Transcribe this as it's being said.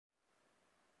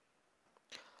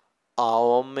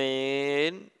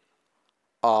Amen.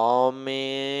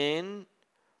 Amen.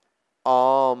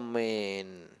 Amen.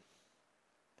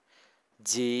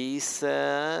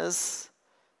 Jesus,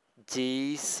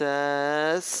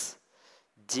 Jesus,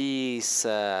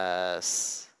 Jesus.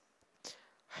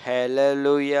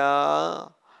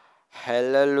 Hallelujah,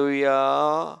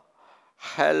 hallelujah,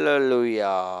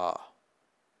 hallelujah.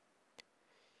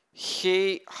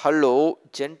 Hey, hello,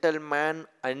 gentlemen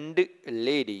and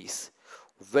ladies.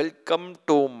 Welcome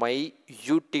to my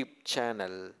YouTube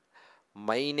channel.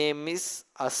 My name is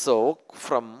Ashok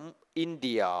from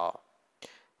India.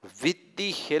 With the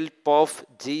help of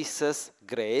Jesus'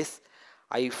 grace,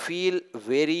 I feel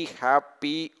very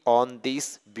happy on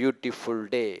this beautiful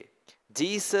day.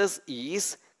 Jesus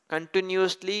is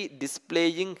continuously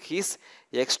displaying his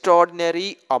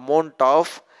extraordinary amount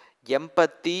of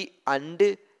empathy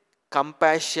and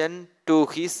compassion to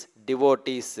his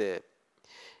devotees.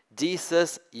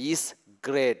 Jesus is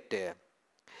great.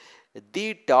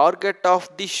 The target of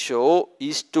the show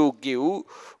is to give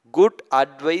good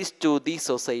advice to the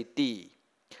society.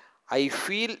 I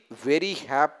feel very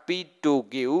happy to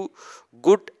give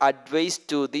good advice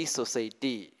to the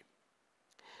society.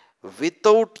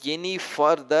 Without any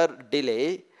further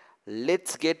delay,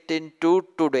 let's get into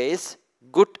today's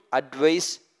good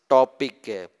advice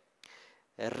topic.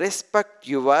 Respect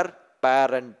your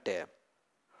parent.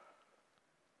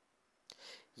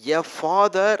 A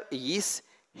father is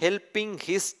helping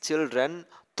his children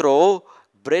through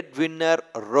breadwinner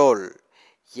role.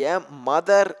 A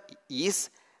mother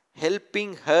is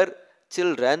helping her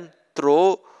children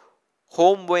through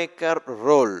homemaker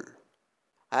role.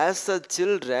 As a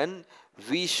children,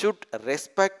 we should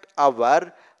respect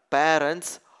our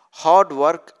parents' hard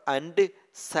work and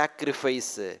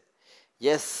sacrifice.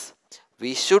 Yes,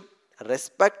 we should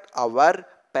respect our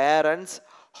parents'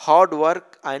 hard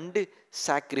work and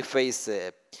sacrifice.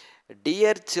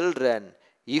 Dear children,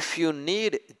 if you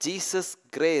need Jesus'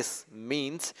 grace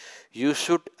means you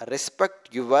should respect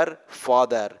your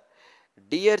father.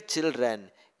 Dear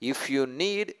children, if you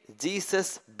need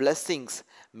Jesus' blessings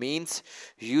means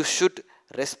you should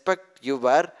respect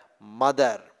your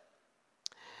mother.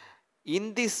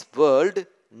 In this world,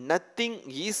 nothing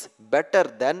is better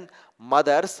than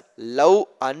mother's love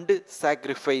and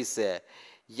sacrifice.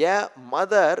 A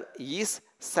mother is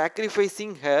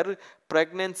sacrificing her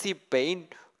pregnancy pain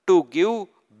to give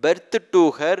birth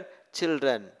to her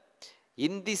children.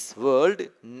 In this world,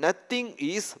 nothing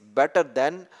is better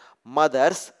than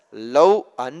mother's love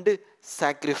and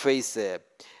sacrifice.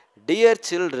 Dear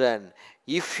children,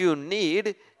 if you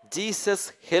need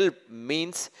Jesus' help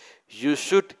means you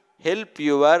should help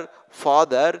your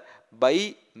father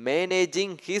by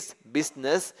managing his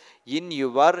business in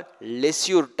your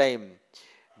leisure time.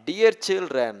 Dear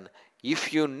children,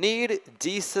 if you need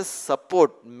Jesus'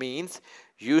 support means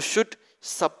you should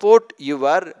support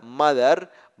your mother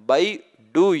by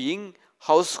doing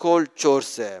household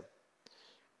chores.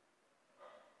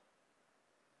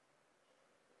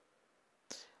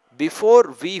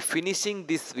 Before we finishing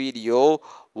this video,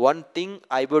 one thing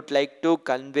I would like to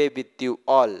convey with you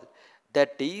all.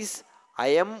 That is, I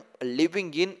am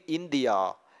living in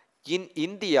India. In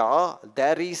India,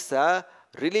 there is a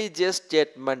religious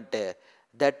statement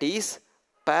that is,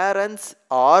 parents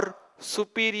are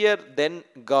superior than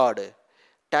God.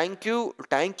 Thank you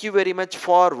very much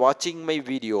for watching my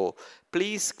video.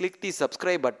 Please click the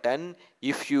subscribe button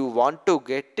if you want to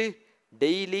get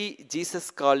daily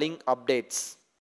Jesus calling updates.